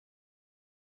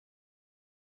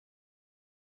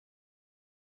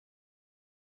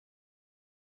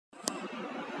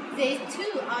these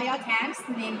two oil tanks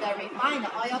named refined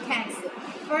oil tanks.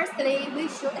 Firstly, we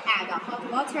should add hot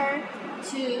water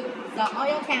to the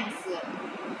oil tanks.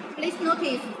 Please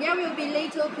notice there will be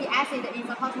little P acid in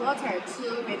the hot water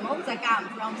to remove the gum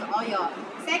from the oil.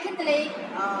 Secondly,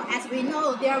 as we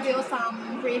know, there will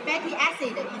some free fatty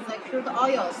acid in the crude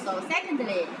oil. So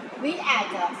secondly, we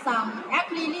add some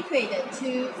alkali liquid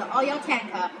to the oil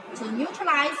tank to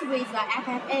neutralize with the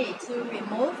FFA to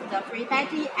remove the free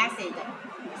fatty acid.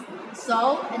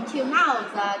 So until now,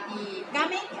 the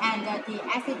gumming and the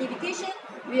acidification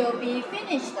will be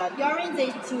finished during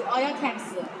these two oil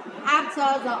tanks.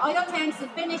 After the oil tanks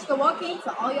finish working,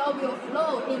 the oil will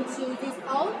flow into this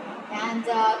hole and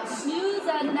to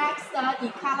the next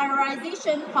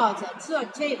decolorization pot to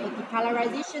achieve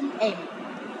decolorization aim.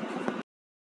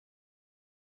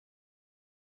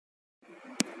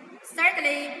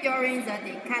 Thirdly, during the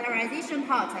decolorization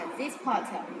pot,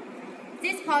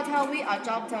 this pot we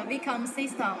adopt a vacuum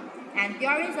system, and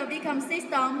during the vacuum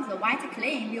system, the white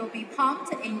clean will be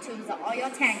pumped into the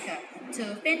oil tank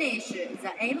to finish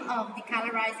the aim of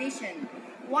decolorization.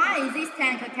 Why this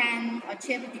tank can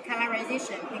achieve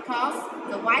decolorization? Because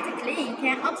the white clean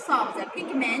can absorb the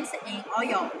pigments in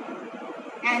oil.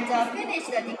 And finish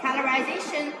the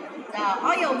decolorization, the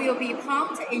oil will be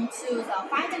pumped into the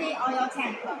final oil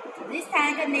tank. This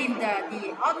tank named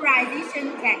the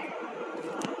odorization tank.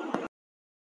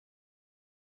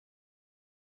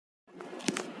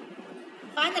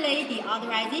 Finally, the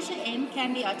odorization aim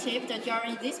can be achieved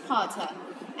during this pot.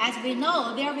 As we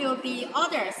know, there will be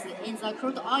odors in the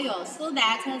crude oil so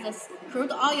that the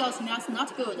crude oil smells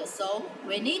not good, so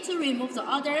we need to remove the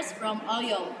odors from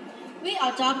oil. We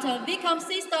adopt a vacuum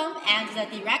system and the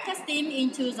direct steam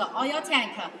into the oil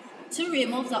tank to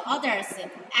remove the odors.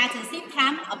 At the same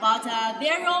time, about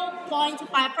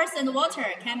 0.5%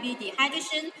 water can be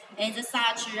dehydration in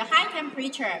such high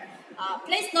temperature.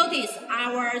 Please notice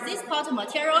this pot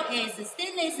material is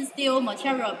stainless steel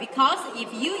material, because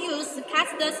if you use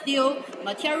cast steel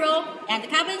material and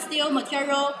carbon steel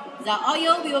material, the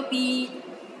oil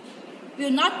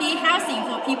will not be healthy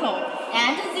for people.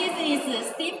 And this is a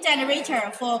steam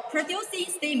generator for producing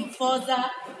steam for the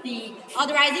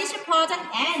odorization pot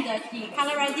and the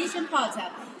decolorization pot.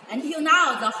 Until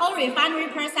now, the whole refinery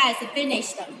process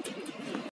finished.